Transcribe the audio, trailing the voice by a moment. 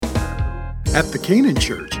At the Canaan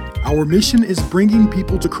Church, our mission is bringing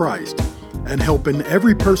people to Christ and helping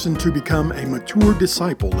every person to become a mature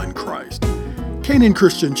disciple in Christ. Canaan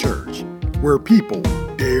Christian Church, where people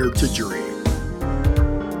dare to dream.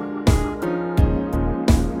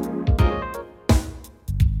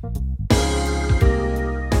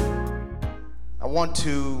 I want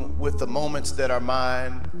to, with the moments that are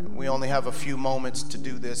mine, we only have a few moments to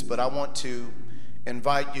do this, but I want to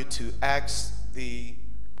invite you to Acts the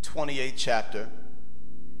 28th chapter.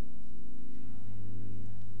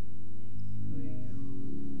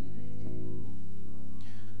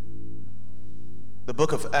 The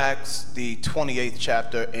book of Acts, the 28th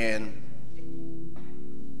chapter, and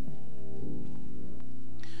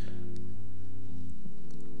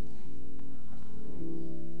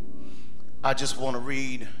I just want to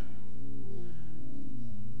read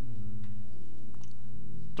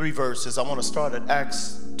 3 verses. I want to start at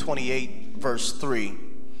Acts 28, verse 3,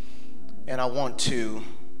 and I want to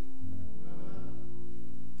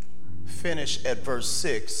finish at verse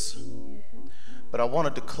 6, but I want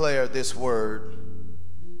to declare this word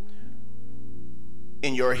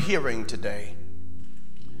in your hearing today,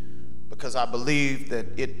 because I believe that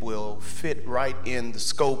it will fit right in the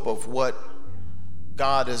scope of what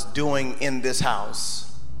God is doing in this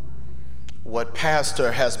house, what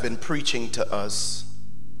Pastor has been preaching to us,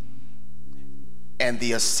 and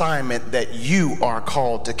the assignment that you are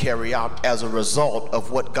called to carry out as a result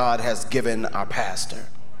of what God has given our pastor.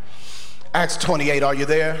 Acts 28, are you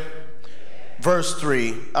there? Verse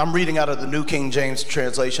 3, I'm reading out of the New King James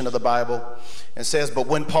translation of the Bible. It says, "But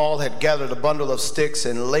when Paul had gathered a bundle of sticks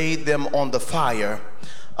and laid them on the fire,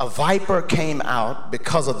 a viper came out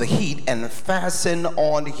because of the heat and fastened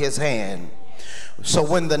on his hand. So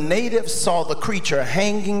when the natives saw the creature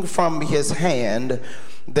hanging from his hand,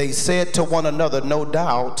 they said to one another, 'No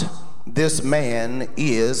doubt this man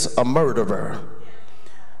is a murderer,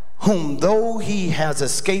 whom though he has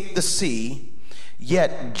escaped the sea,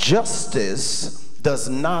 yet justice does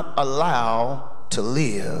not allow to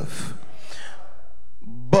live.'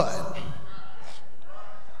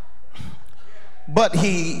 But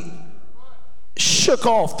he shook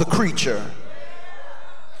off the creature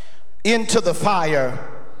into the fire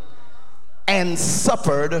and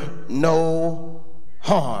suffered no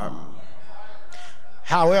harm.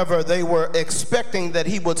 However, they were expecting that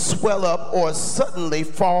he would swell up or suddenly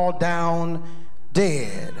fall down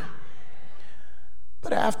dead.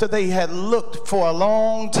 But after they had looked for a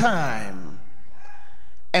long time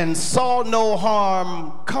and saw no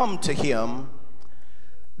harm come to him,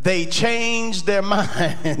 they changed their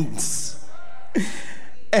minds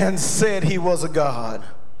and said he was a god."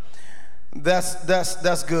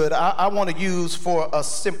 That's good. I want to use for a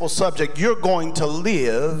simple subject, you're going to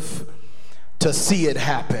live to see it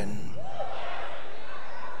happen.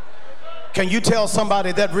 Can you tell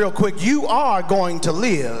somebody that real quick? You are going to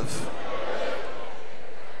live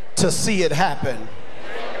to see it happen.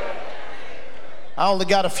 I only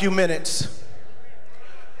got a few minutes,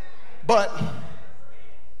 but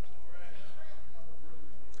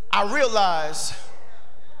I realize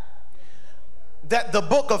that the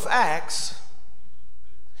book of Acts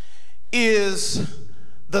is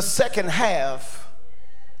the second half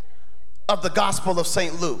of the Gospel of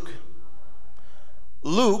St. Luke.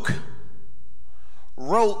 Luke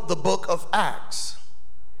wrote the book of Acts.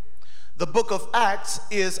 The book of Acts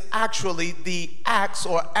is actually the acts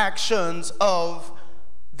or actions of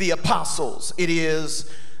the apostles. It is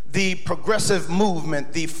the progressive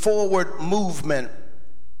movement, the forward movement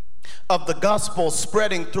of the gospel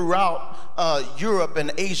spreading throughout Europe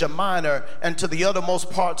and Asia Minor and to the uttermost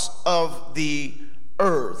parts of the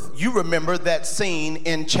earth. You remember that scene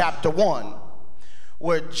in chapter 1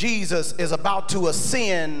 where Jesus is about to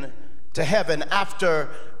ascend to heaven after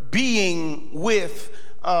being with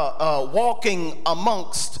walking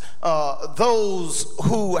amongst those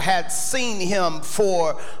who had seen him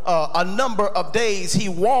for a number of days. He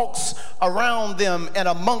walks around them and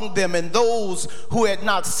among them, and those who had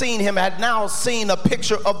not seen him had now seen a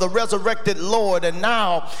picture of the resurrected Lord, and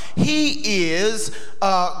now he is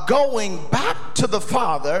going back to the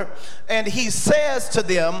Father, and he says to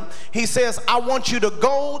them, he says, "I want you to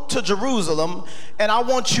go to Jerusalem, and I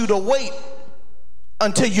want you to wait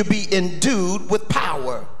until you be endued with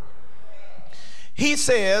power." He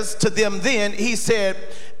says to them then, he said,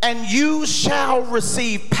 "And you shall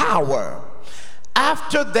receive power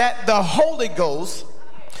after that the Holy Ghost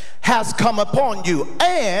has come upon you.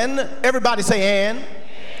 And," everybody say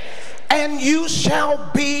and you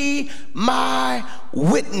shall be my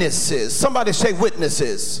witnesses." Somebody say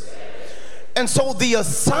witnesses. And so the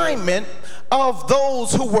assignment of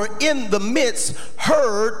those who were in the midst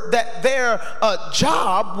heard that their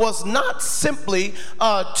job was not simply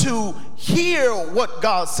to hear what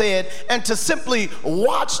God said and to simply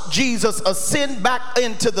watch Jesus ascend back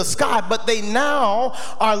into the sky, but they now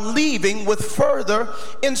are leaving with further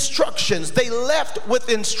instructions. They left with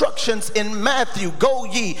instructions in Matthew: go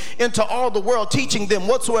ye into all the world, teaching them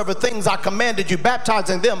whatsoever things I commanded you,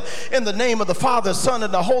 baptizing them in the name of the Father, Son,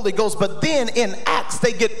 and the Holy Ghost. But then in Acts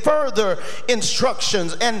they get further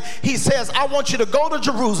instructions, and he says, I want you to go to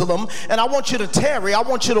Jerusalem, and I want you to tarry. I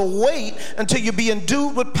want you to wait until you be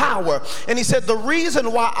endued with power. And he said, the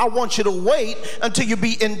reason why I want you to wait until you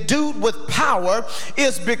be endued with power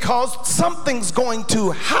is because something's going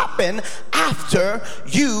to happen after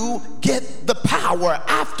you get the power.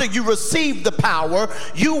 After you receive the power,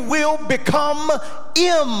 you will become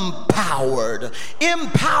empowered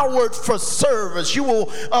for service. You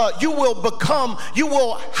will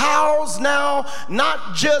house now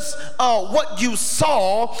not just what you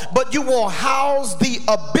saw, but you will house the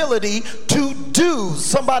ability to do.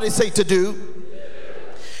 Somebody say to do.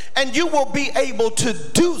 And you will be able to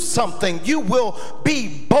do something. You will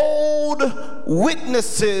be bold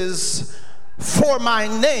witnesses for my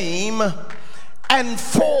name and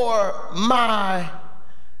for my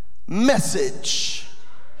message.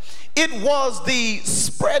 It was the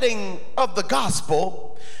spreading of the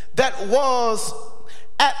gospel that was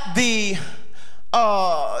at the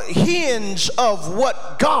hinge of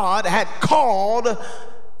what God had called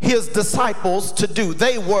his disciples to do.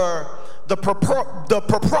 They were the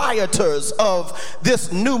proprietors of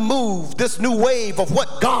this new move, this new wave of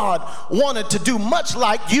what God wanted to do, much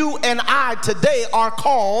like you and I today are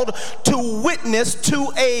called to witness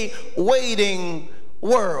to a waiting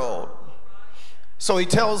world. So he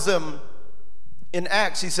tells them in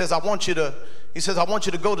Acts, he says, I want you to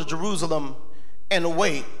go to Jerusalem and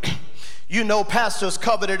wait. You know, pastors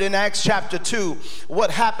covered it in Acts chapter 2.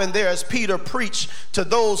 What happened there as Peter preached to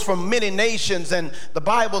those from many nations, and the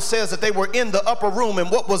Bible says that they were in the upper room, and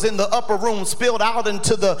what was in the upper room spilled out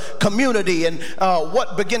into the community. And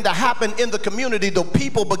what began to happen in the community, the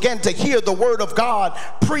people began to hear the word of God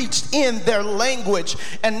preached in their language.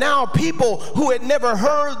 And now people who had never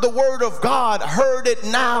heard the word of God heard it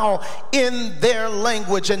now in their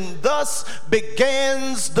language. And thus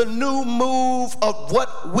begins the new move of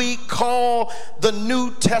what we call the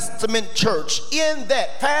New Testament church. In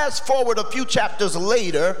that, fast forward a few chapters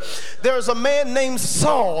later, there's a man named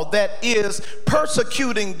Saul that is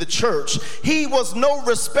persecuting the church. He was no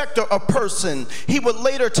respecter of person. He would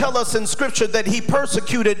later tell us in scripture that he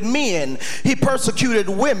persecuted men, he persecuted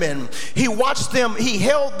women, he watched them, he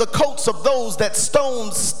held the coats of those that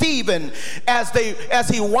stoned Stephen as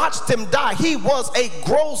he watched them die. He was a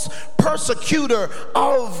gross persecutor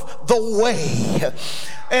of the way.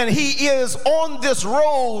 And he is on this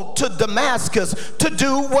road to Damascus to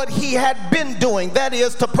do what he had been doing, that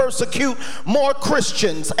is to persecute more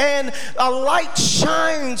Christians. And a light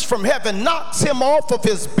shines from heaven, knocks him off of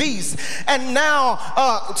his beast, and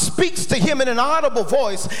now speaks to him in an audible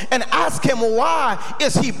voice and asks him, why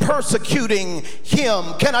is he persecuting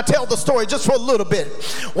him? Can I tell the story just for a little bit?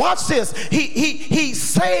 Watch this. He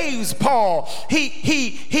saves Paul.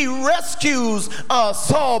 He rescues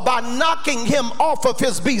Saul by knocking him off of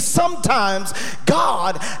his beast. Sometimes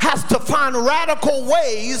God has to find radical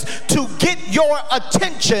ways to get your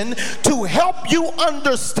attention, to help you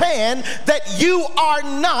understand that you are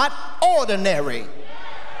not ordinary.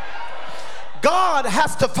 God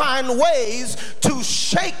has to find ways to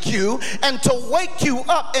shake you and to wake you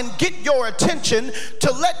up and get your attention,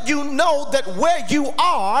 to let you know that where you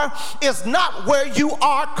are is not where you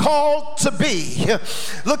are called to be.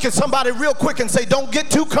 Look at somebody real quick and say, don't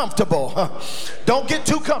get too comfortable. Don't get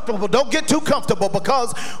too comfortable. Don't get too comfortable,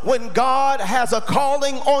 because when God has a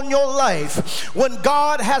calling on your life, when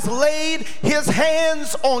God has laid his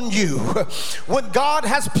hands on you, when God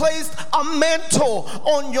has placed a mantle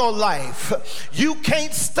on your life, you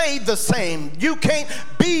can't stay the same. You can't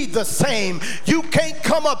be the same. You can't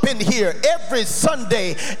come up in here every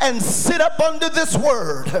Sunday and sit up under this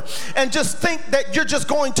word and just think that you're just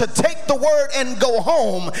going to take the word and go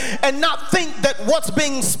home and not think that what's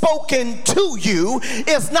being spoken to you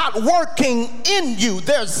is not working in you.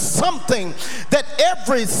 There's something that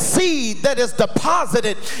every seed that is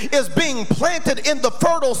deposited is being planted in the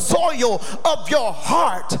fertile soil of your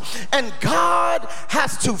heart. And God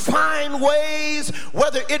has to find ways,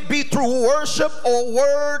 whether it be through worship or powerful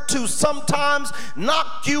word to sometimes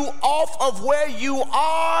knock you off of where you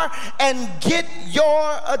are and get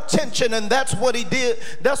your attention. And that's what he did.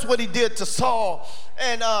 That's what he did to Saul.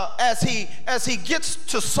 And as he gets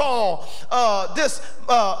to Saul, this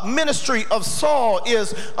ministry of Saul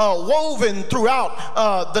is woven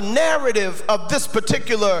throughout the narrative of this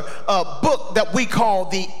particular book that we call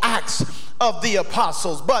the Acts of the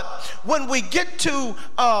Apostles. But when we get to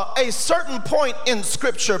a certain point in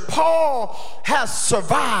Scripture, Paul has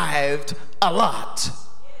survived a lot.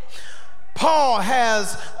 Paul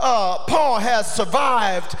has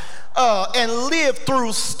survived and lived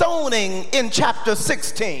through stoning in chapter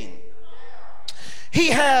 16. He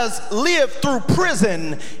has lived through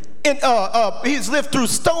prison. He's lived through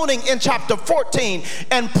stoning in chapter 14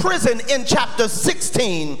 and prison in chapter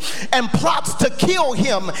 16 and plots to kill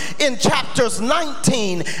him in chapters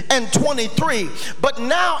 19 and 23. But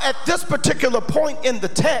now at this particular point in the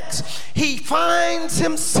text, he finds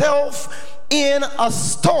himself in a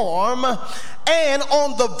storm and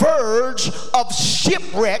on the verge of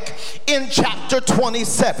shipwreck in chapter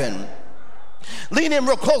 27. Lean in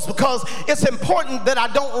real close, because it's important that I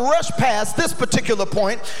don't rush past this particular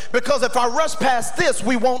point, because if I rush past this,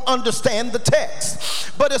 we won't understand the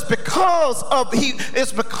text. But it's because of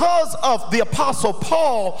the Apostle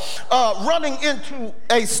Paul running into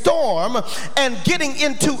a storm and getting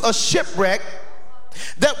into a shipwreck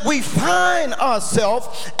that we find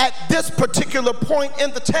ourselves at this particular point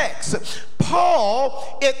in the text.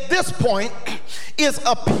 Paul, at this point, is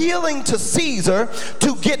appealing to Caesar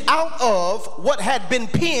to get out of what had been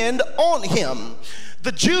pinned on him.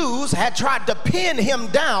 The Jews had tried to pin him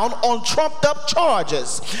down on trumped up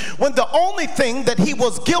charges, when the only thing that he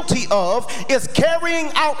was guilty of is carrying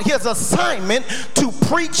out his assignment to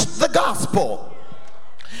preach the gospel.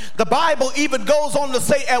 The Bible even goes on to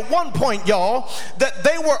say at one point, y'all, that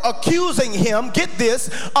they were accusing him, get this,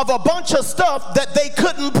 of a bunch of stuff that they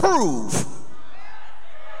couldn't prove.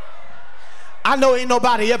 I know ain't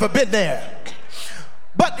nobody ever been there.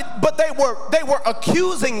 But they were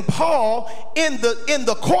accusing Paul in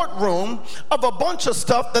the courtroom of a bunch of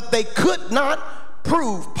stuff that they could not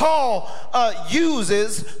prove. Paul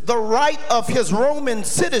uses the right of his Roman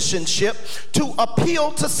citizenship to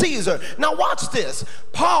appeal to Caesar. Now watch this.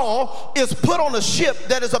 Paul is put on a ship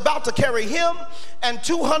that is about to carry him and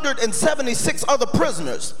 276 other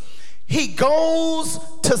prisoners. He goes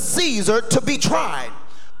to Caesar to be tried,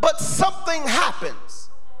 but something happens.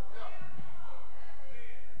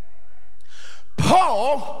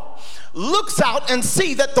 Paul looks out and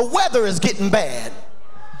sees that the weather is getting bad.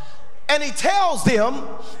 And he tells them,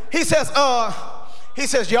 he says,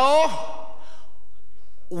 y'all,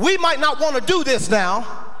 we might not want to do this now,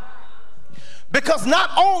 because not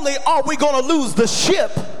only are we going to lose the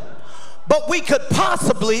ship, but we could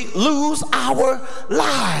possibly lose our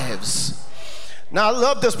lives. Now, I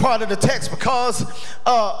love this part of the text, because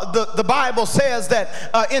the Bible says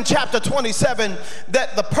that in chapter 27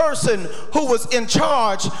 that the person who was in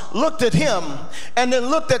charge looked at him and then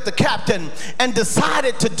looked at the captain and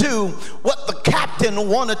decided to do what the captain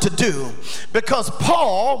wanted to do, because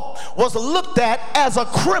Paul was looked at as a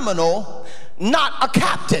criminal, not a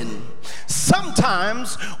captain.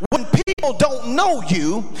 Sometimes when people don't know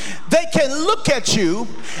you, they can look at you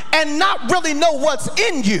and not really know what's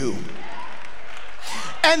in you.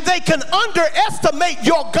 And they can underestimate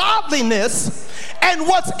your godliness and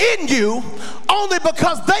what's in you only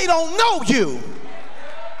because they don't know you.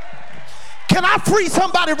 Can I free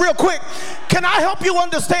somebody real quick? Can I help you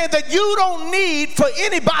understand that you don't need for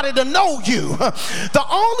anybody to know you? The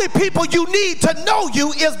only people you need to know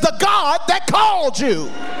you is the God that called you.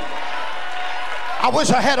 I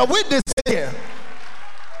wish I had a witness here.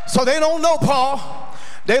 So they don't know Paul.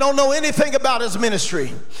 They don't know anything about his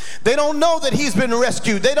ministry. They don't know that he's been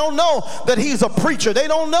rescued. They don't know that he's a preacher. They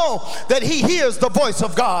don't know that he hears the voice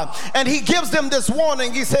of God. And he gives them this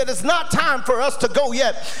warning. He said, it's not time for us to go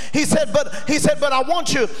yet. He said, but I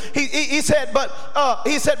want you. He said, but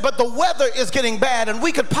the weather is getting bad and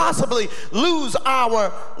we could possibly lose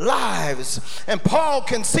our lives. And Paul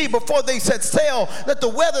can see before they set sail that the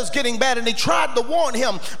weather's getting bad, and he tried to warn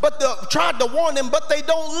him, but they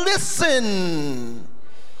don't listen.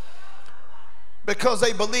 Because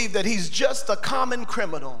they believe that he's just a common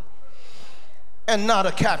criminal and not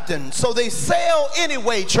a captain. So they sail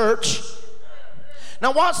anyway, church.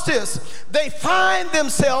 Now watch this. They find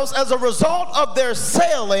themselves, as a result of their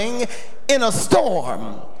sailing, in a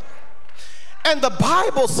storm. And the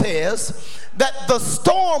Bible says that the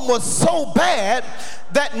storm was so bad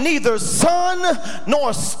that neither sun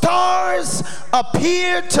nor stars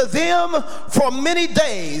appeared to them for many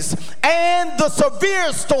days. And the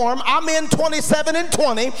severe storm, I'm in 27 and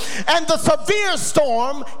 20, and the severe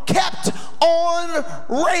storm kept on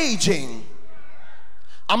raging.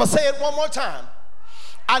 I'm going to say it one more time.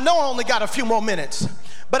 I know I only got a few more minutes,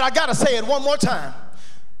 but I got to say it one more time.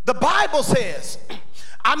 The Bible says,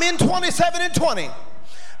 I'm in 27 and 20,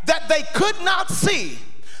 that they could not see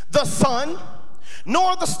the sun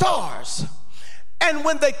nor the stars. And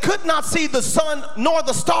when they could not see the sun nor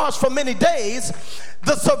the stars for many days,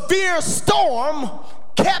 the severe storm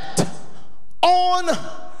kept on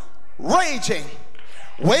raging.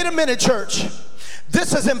 Wait a minute, church.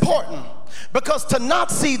 This is important, because to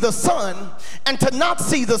not see the sun and to not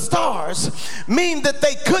see the stars mean that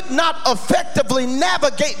they could not effectively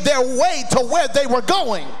navigate their way to where they were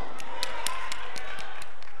going.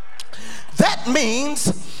 That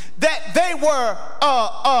means that they were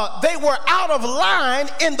out of line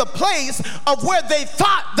in the place of where they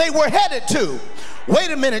thought they were headed to.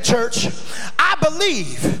 Wait a minute, church. I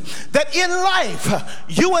believe that in life,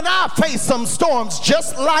 you and I face some storms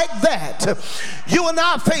just like that. You and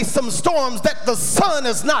I face some storms that the sun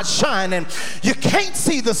is not shining. You can't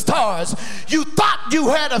see the stars. You thought you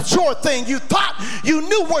had a sure thing. You thought you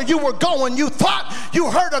knew where you were going. You thought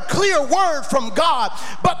you heard a clear word from God.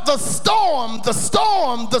 But the storm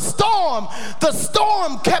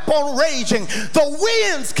kept on raging. The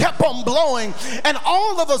winds kept on blowing. And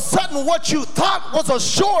all of a sudden, what you thought was a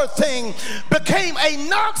sure thing became a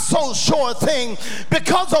not so sure thing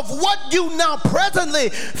because of what you now presently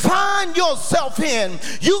find yourself in.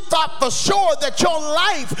 You thought for sure that your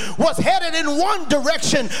life was headed in one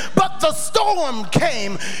direction, but the storm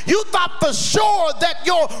came. You thought for sure that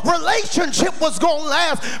your relationship was going to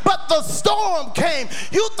last, but the storm came.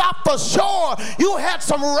 You thought for sure you had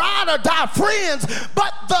some ride or die friends,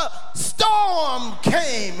 but the storm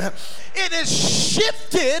came. It has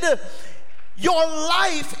shifted your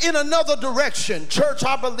life in another direction. Church,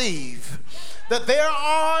 I believe that there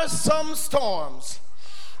are some storms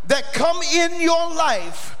that come in your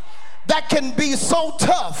life that can be so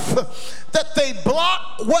tough that they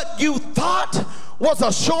block what you thought was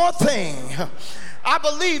a sure thing. I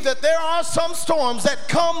believe that there are some storms that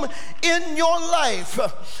come in your life.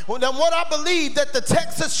 And what I believe that the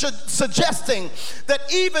text is suggesting, that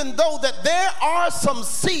even though that there are some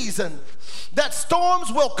seasons that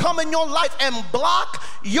storms will come in your life and block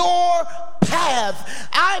your path,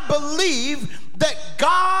 I believe that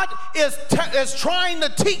God is trying to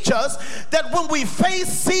teach us that when we face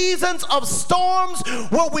seasons of storms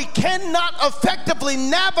where we cannot effectively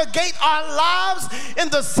navigate our lives in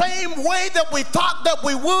the same way that we thought that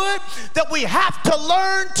we would, that we have to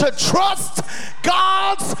learn to trust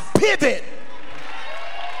God's pivot.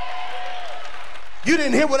 You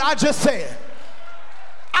didn't hear what I just said.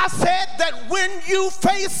 I said that when you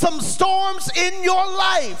face some storms in your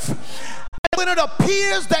life, when it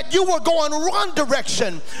appears that you were going one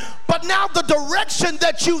direction, but now the direction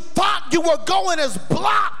that you thought you were going is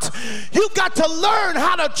blocked, you got to learn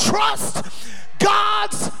how to trust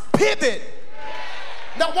God's pivot.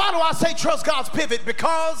 Now, why do I say trust God's pivot?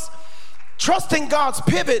 Because trusting God's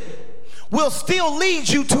pivot will still lead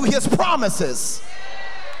you to his promises.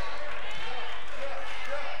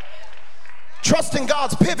 Trusting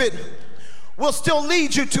God's pivot will still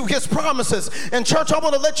lead you to his promises. And church, I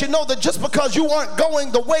want to let you know that just because you aren't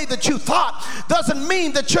going the way that you thought doesn't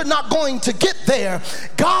mean that you're not going to get there.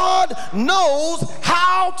 God knows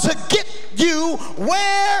how to get you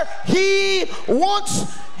where he wants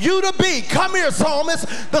you to be. Come here, psalmist.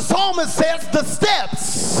 The psalmist says the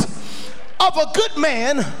steps of a good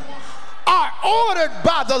man are ordered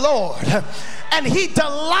by the Lord, and he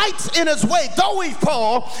delights in his way. Though he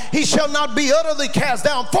fall, he shall not be utterly cast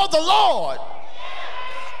down, for the Lord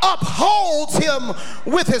upholds him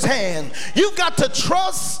with his hand. You've got to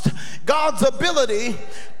trust God's ability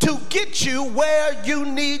to get you where you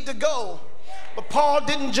need to go. But Paul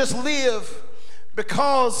didn't just live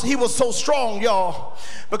because he was so strong, y'all.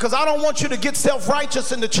 Because I don't want you to get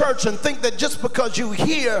self-righteous in the church and think that just because you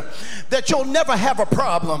hear that you'll never have a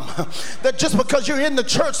problem, that just because you're in the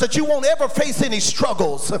church that you won't ever face any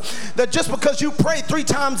struggles, that just because you pray 3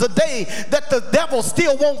 times a day that the devil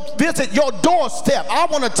still won't visit your doorstep. I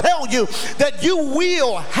want to tell you that you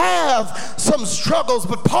will have some struggles.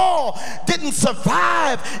 But Paul didn't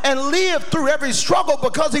survive and live through every struggle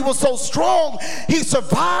because he was so strong. He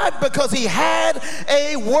survived because he had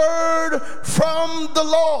a word from the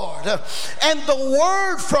Lord. And the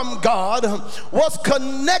word from God was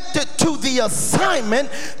connected to the assignment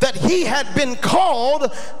that he had been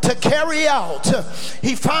called to carry out.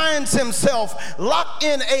 He finds himself locked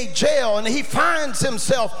in a jail, and he finds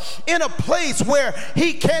himself in a place where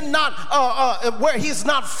he cannot, where he's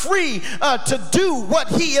not free to do what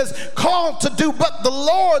he is called to do. But the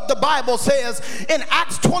Lord, the Bible says in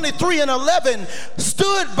Acts 23:11,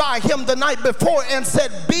 stood by him the night before and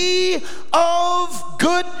said, "Be of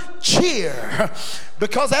good cheer,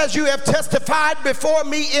 because as you have testified before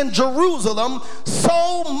me in Jerusalem,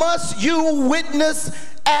 so must you witness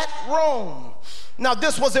at Rome." Now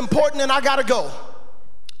this was important, and I gotta go.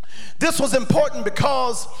 This was important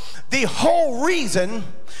because the whole reason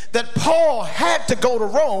that Paul had to go to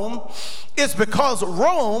Rome is because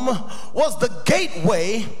Rome was the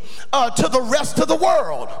gateway to the rest of the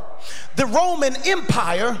world. The Roman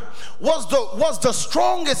Empire was the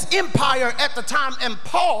strongest empire at the time, and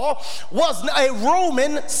Paul was a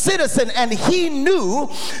Roman citizen, and he knew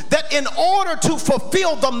that in order to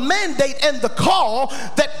fulfill the mandate and the call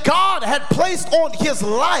that God had placed on his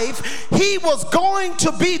life, he was going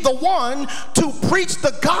to be the one to preach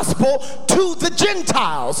the gospel to the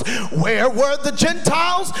Gentiles. Where were the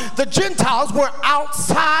Gentiles? The Gentiles were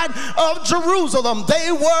outside of Jerusalem.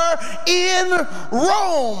 They were in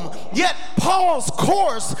Rome. Yet Paul's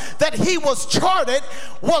course that he was charted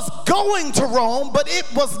was going to Rome, but it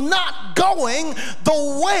was not going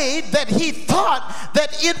the way that he thought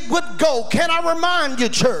that it would go. Can I remind you,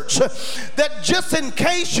 church, that just in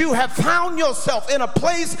case you have found yourself in a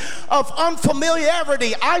place of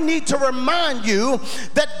unfamiliarity, I need to remind you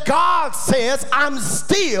that God says, "I'm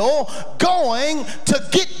still going to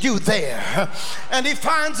get you there." And he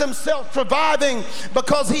finds himself surviving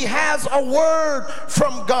because he has a word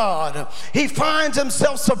from God. He finds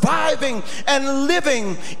himself surviving and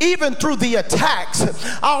living even through the attacks.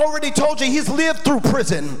 I already told you he's lived through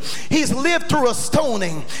prison. He's lived through a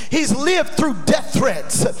stoning. He's lived through death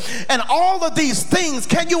threats. And all of these things,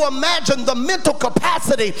 can you imagine the mental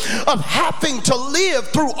capacity of having to live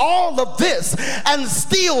through all of this and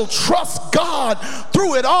still trust God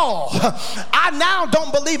through it all? I now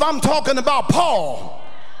don't believe I'm talking about Paul.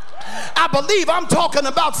 I believe I'm talking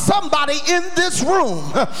about somebody in this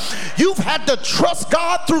room. You've had to trust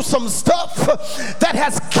God through some stuff that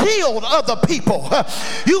has killed other people.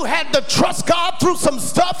 You had to trust God through some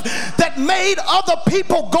stuff that made other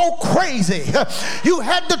people go crazy. You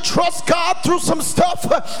had to trust God through some stuff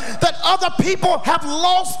that other people have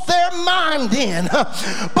lost their mind in.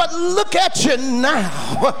 But look at you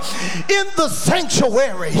now in the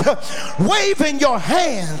sanctuary, waving your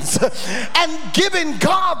hands and giving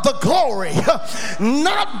God the glory,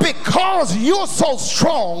 not because you're so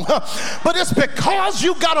strong, but it's because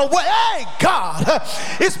you got a word. Hey, God,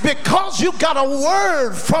 it's because you got a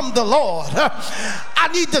word from the Lord. I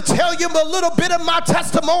need to tell you a little bit of my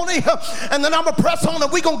testimony, and then I'm gonna press on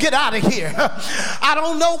and we're gonna get out of here. I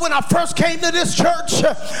don't know, when I first came to this church,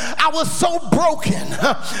 I was so broken,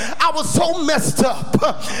 I was so messed up,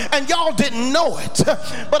 and y'all didn't know it,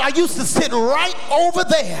 but I used to sit right over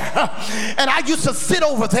there, and I used to sit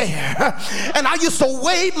over there, and I used to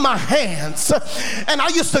wave my hands, and I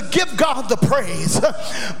used to give God the praise,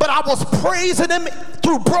 but I was praising him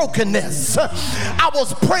through brokenness. I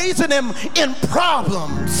was praising him in problems.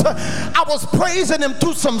 I was praising him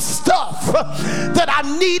through some stuff that I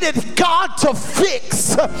needed God to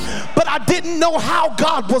fix, but I didn't know how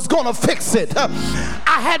God was going to fix it.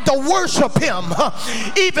 I had to worship him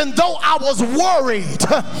even though I was worried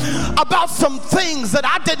about some things that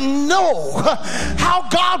I didn't know how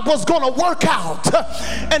God was going to work out.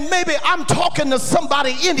 And maybe I'm talking to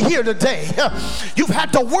somebody in here today. You've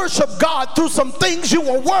had to worship God through some things you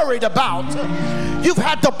were worried about. You've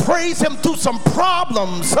had to praise him through some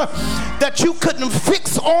problems that you couldn't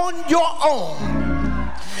fix on your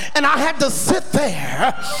own. And I had to sit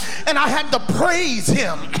there and I had to praise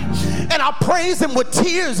him. And I praise him with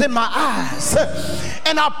tears in my eyes.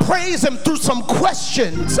 And I praise him through some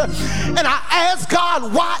questions. And I ask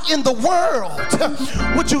God, why in the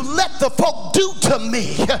world would you let the folk do to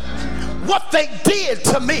me what they did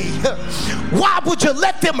to me? Why would you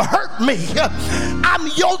let them hurt me? I'm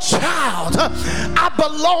your child. I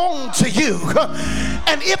belong to you.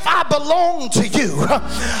 And if I belonged to you,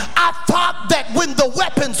 I thought that when the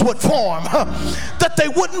weapons would form, that they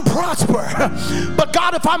wouldn't prosper. But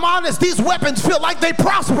God, if I'm honest, these weapons feel like they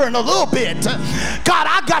prospering a little bit. God,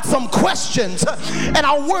 I got some questions, and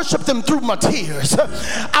I worship them through my tears.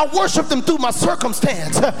 I worship them through my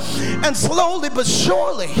circumstance. And slowly but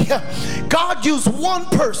surely, God used one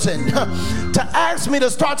person to ask me to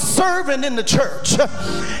start serving in the church.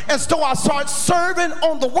 And so I started serving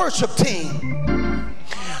on the worship team.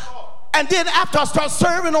 And then after I started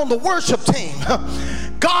serving on the worship team,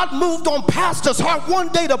 God moved on pastor's heart one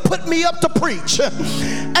day to put me up to preach.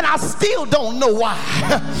 And I still don't know why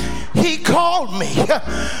he called me.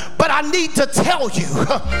 But I need to tell you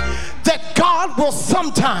that God will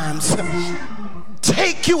sometimes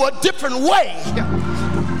take you a different way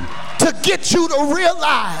to get you to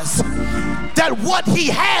realize that what he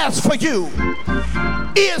has for you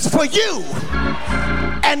is for you.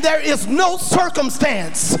 And there is no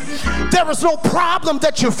circumstance, there is no problem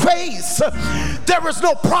that you face, there is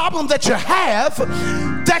no problem that you have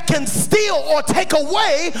that can steal or take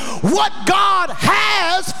away what God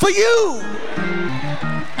has for you.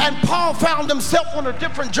 And Paul found himself on a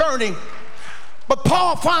different journey, but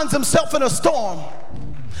Paul finds himself in a storm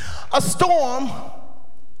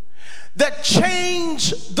that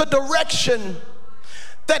changed the direction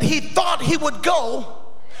that he thought he would go.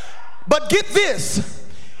 But get this,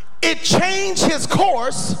 it changed his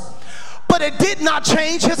course, but it did not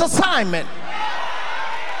change his assignment.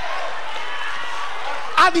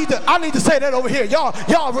 I need to say that over here.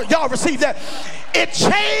 Y'all receive that. It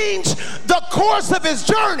changed the course of his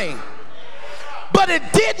journey, but it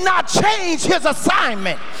did not change his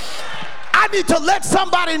assignment. I need to let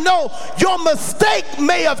somebody know your mistake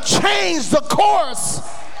may have changed the course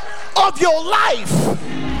of your life,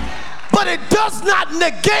 but it does not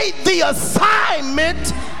negate the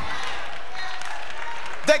assignment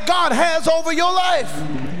that God has over your life.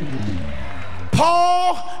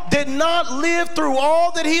 Paul did not live through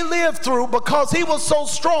all that he lived through because he was so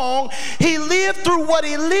strong. He lived through what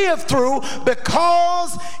he lived through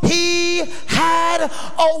because he had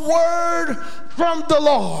a word from the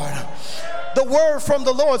Lord. The word from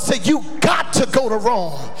the Lord said, you got to go to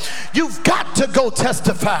Rome. You've got to go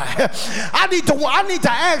testify. I need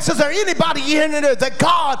to ask, is there anybody in there that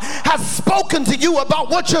God has spoken to you about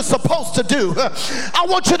what you're supposed to do? I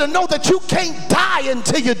want you to know that you can't die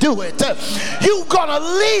until you do it. You're gonna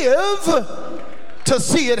live to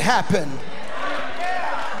see it happen.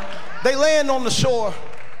 They land on the shore.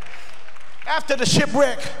 After the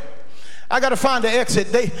shipwreck, I gotta find the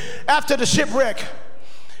exit. After the shipwreck,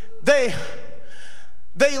 they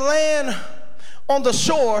land on the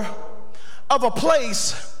shore of a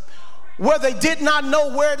place where they did not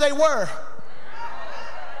know where they were.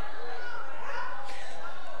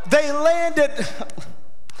 They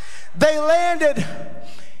landed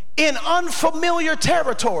in unfamiliar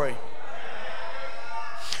territory.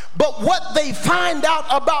 But what they find out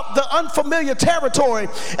about the unfamiliar territory,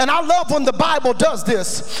 and I love when the Bible does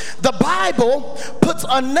this, the Bible puts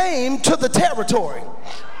a name to the territory.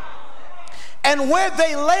 And where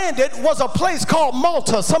they landed was a place called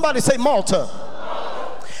Malta. Somebody say Malta.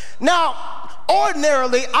 Now,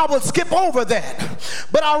 ordinarily, I would skip over that.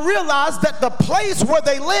 But I realized that the place where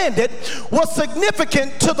they landed was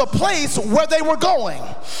significant to the place where they were going.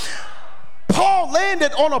 Paul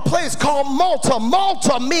landed on a place called Malta.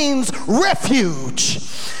 Malta means refuge.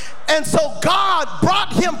 And so God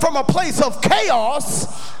brought him from a place of chaos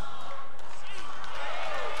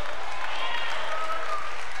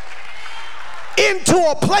into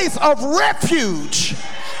a place of refuge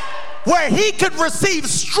where he could receive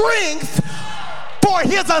strength for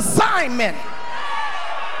his assignment.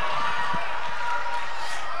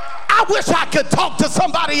 I wish I could talk to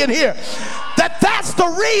somebody in here that's the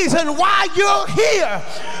reason why you're here.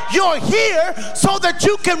 You're here so that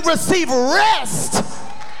you can receive rest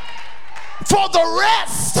for the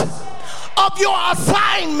rest of your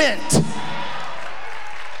assignment.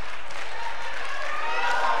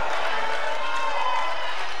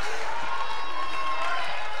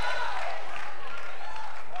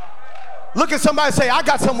 Look at somebody and say, I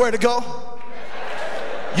got somewhere to go.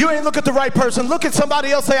 You ain't look at the right person. Look at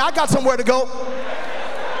somebody else, say, I got somewhere to go.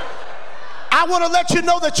 I want to let you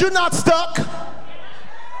know that you're not stuck.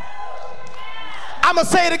 I'm going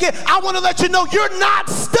to say it again. I want to let you know you're not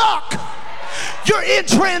stuck. You're in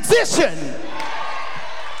transition.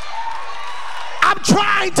 I'm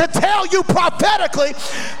trying to tell you prophetically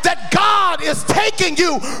that God is taking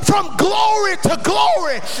you from glory to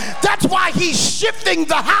glory. That's why he's shifting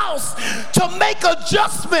the house to make make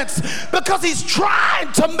adjustments because he's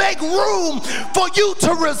trying to make room for you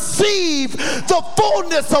to receive the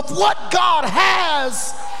fullness of what God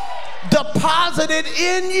has deposited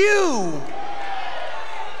in you.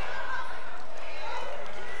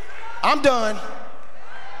 I'm done.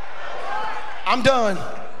 I'm done.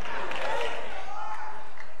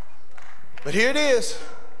 But here it is.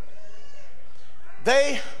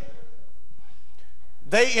 They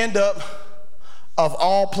end up, of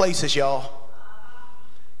all places, y'all,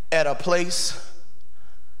 at a place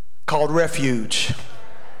called refuge.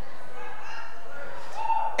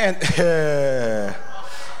 And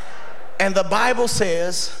and the Bible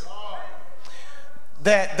says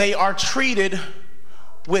that they are treated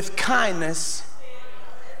with kindness.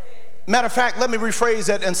 Matter of fact, let me rephrase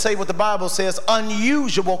that and say what the Bible says: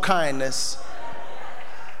 unusual kindness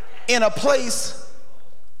in a place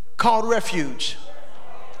called refuge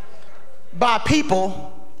by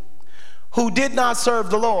people who did not serve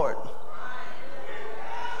the Lord.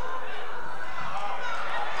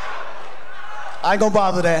 I ain't gonna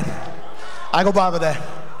bother that. I ain't gonna bother that.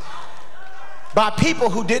 By people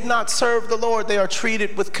who did not serve the Lord, they are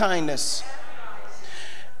treated with kindness.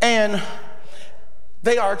 And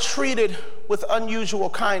they are treated with unusual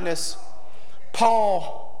kindness.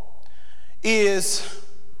 Paul is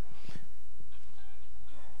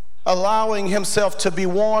allowing himself to be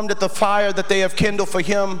warmed at the fire that they have kindled for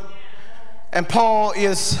him. And Paul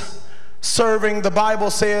is serving. The Bible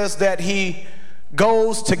says that he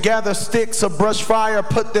goes to gather sticks of brush fire,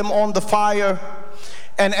 put them on the fire.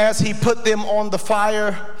 And as he put them on the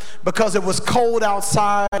fire, because it was cold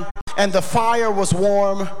outside and the fire was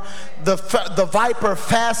warm, the viper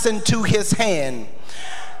fastened to his hand.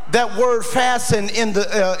 That word fasten in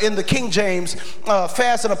the King James,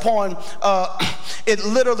 fasten upon, it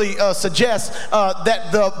literally suggests that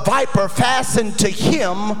the viper fastened to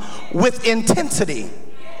him with intensity.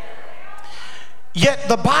 Yet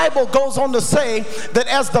the Bible goes on to say that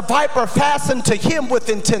as the viper fastened to him with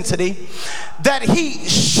intensity, that he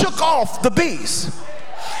shook off the beast.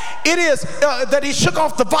 It is that he shook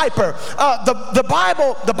off the viper.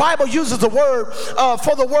 The Bible uses the word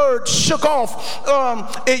for the word shook off.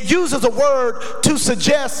 It uses a word to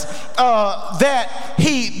suggest that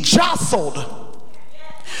he jostled,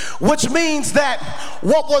 which means that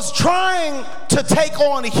what was trying to take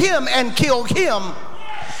on him and kill him,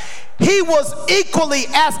 he was equally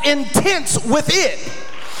as intense with it.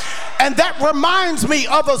 And that reminds me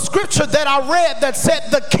of a scripture that I read that said,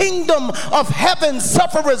 the kingdom of heaven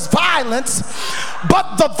suffereth violence,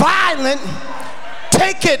 but the violent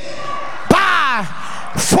take it by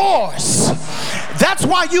force. That's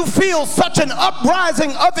why you feel such an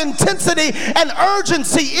uprising of intensity and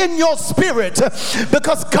urgency in your spirit,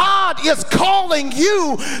 because God is calling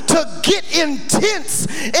you to get intense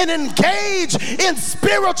and engage in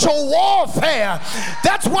spiritual warfare.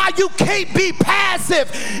 That's why you can't be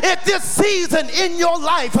passive at this season in your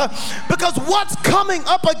life, because what's coming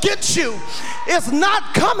up against you is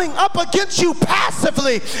not coming up against you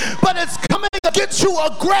passively, but it's coming against you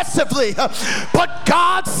aggressively. But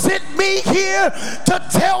God sent me here to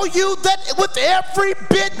tell you that with every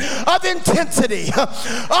bit of intensity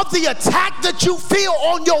of the attack that you feel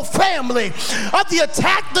on your family, of the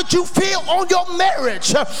attack that you feel on your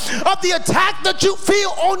marriage, of the attack that you feel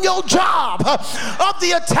on your job, of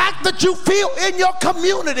the attack that you feel in your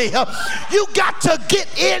community, you got to get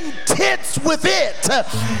intense with it.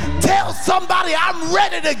 Tell somebody, I'm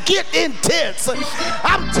ready to get intense.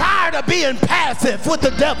 I'm tired of being passive with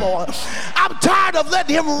the devil. I'm tired of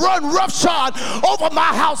letting him run roughshod over my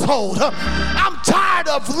household. I'm tired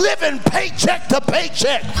of living paycheck to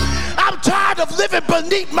paycheck. I'm tired of living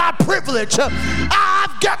beneath my privilege.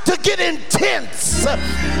 I've got to get intense.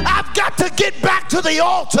 I've got to get back to the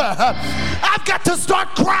altar. I've got to start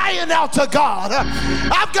crying out to God.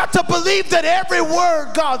 I've got to believe that every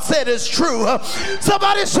word God said is true.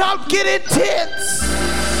 Somebody shout, get intense.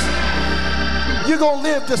 You're going to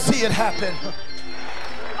live to see it happen.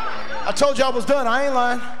 I told you I was done. I ain't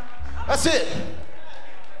lying. That's it.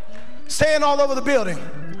 Staying all over the building.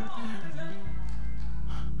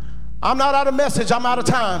 I'm not out of message. I'm out of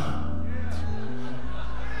time.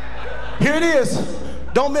 Here it is.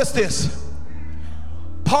 Don't miss this.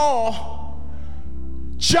 Paul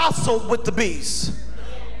jostled with the beast.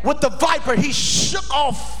 With the viper, he shook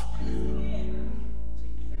off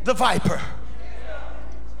the viper.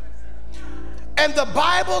 And the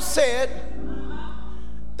Bible said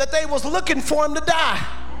that they was looking for him to die.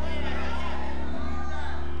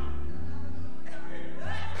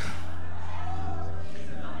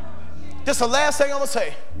 This is the last thing I'm gonna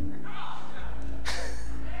say.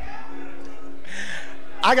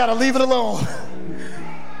 I got to leave it alone.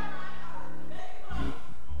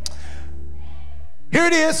 Here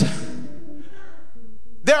it is.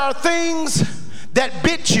 There are things that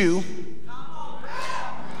bit you,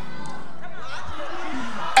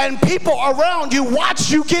 and people around you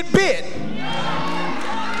watch you get bit.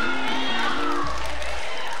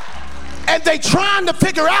 And they trying to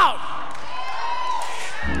figure out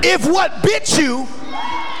if what bit you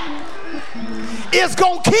is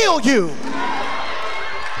gonna kill you.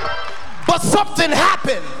 But something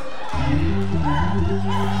happened.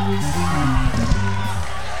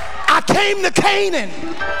 I came to Canaan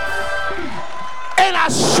and I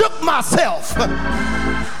shook myself.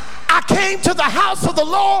 I came to the house of the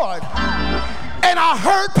Lord and I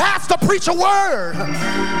heard Pastor preach a word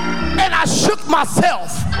and I shook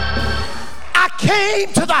myself. I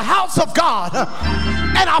came to the house of God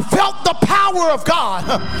and I felt the power of God,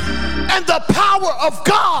 and the power of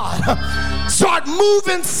God start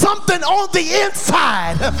moving something on the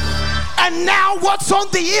inside. And now what's on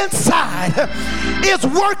the inside is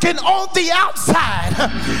working on the outside.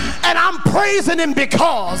 And I'm praising him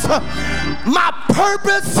because my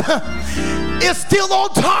purpose is still on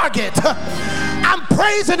target. I'm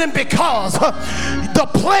praising him because the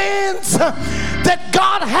plans that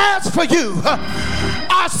God has for you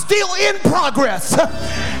are still in progress.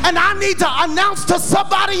 And I need to announce to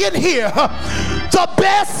somebody in here, the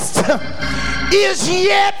best is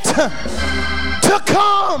yet to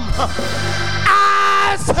come.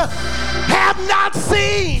 Eyes have not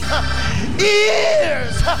seen,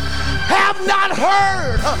 ears have not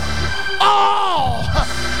heard all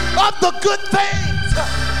of the good things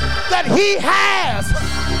that he has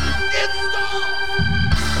in store.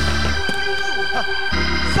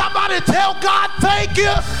 Somebody tell God thank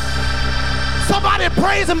you. Somebody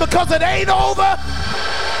praise him because it ain't over.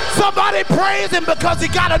 Somebody praise him because he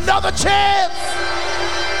got another chance.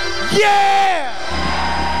 Yeah.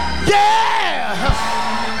 Yeah.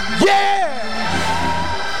 Yeah.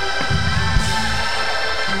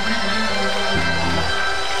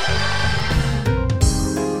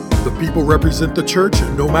 The people represent the church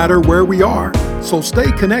no matter where we are. So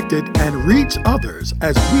stay connected and reach others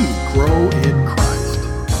as we grow in Christ.